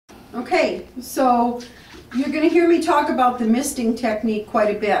Okay, so you're going to hear me talk about the misting technique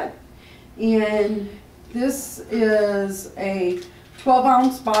quite a bit. And this is a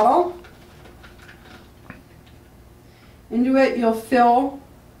 12-ounce bottle. Into it you'll fill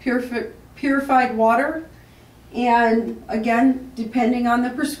purified water, and again, depending on the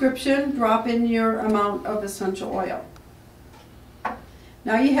prescription, drop in your amount of essential oil.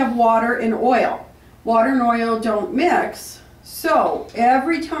 Now you have water and oil. Water and oil don't mix, so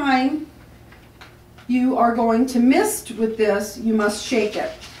every time you are going to mist with this, you must shake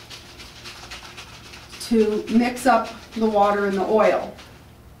it to mix up the water and the oil.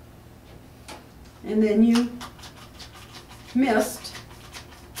 And then you mist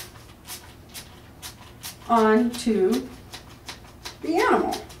onto the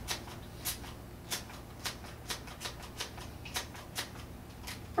animal.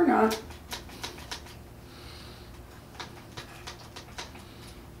 Or not.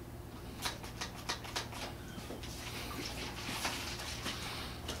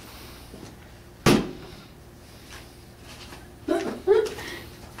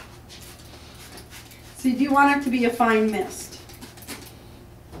 So do you want it to be a fine mist?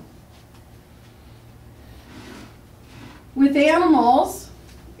 With animals,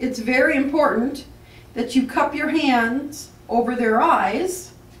 it's very important that you cup your hands over their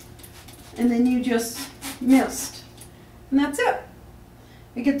eyes and then you just mist. And that's it.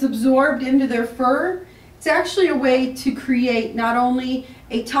 It gets absorbed into their fur. It's actually a way to create not only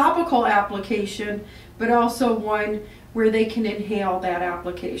a topical application, but also one where they can inhale that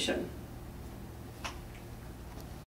application.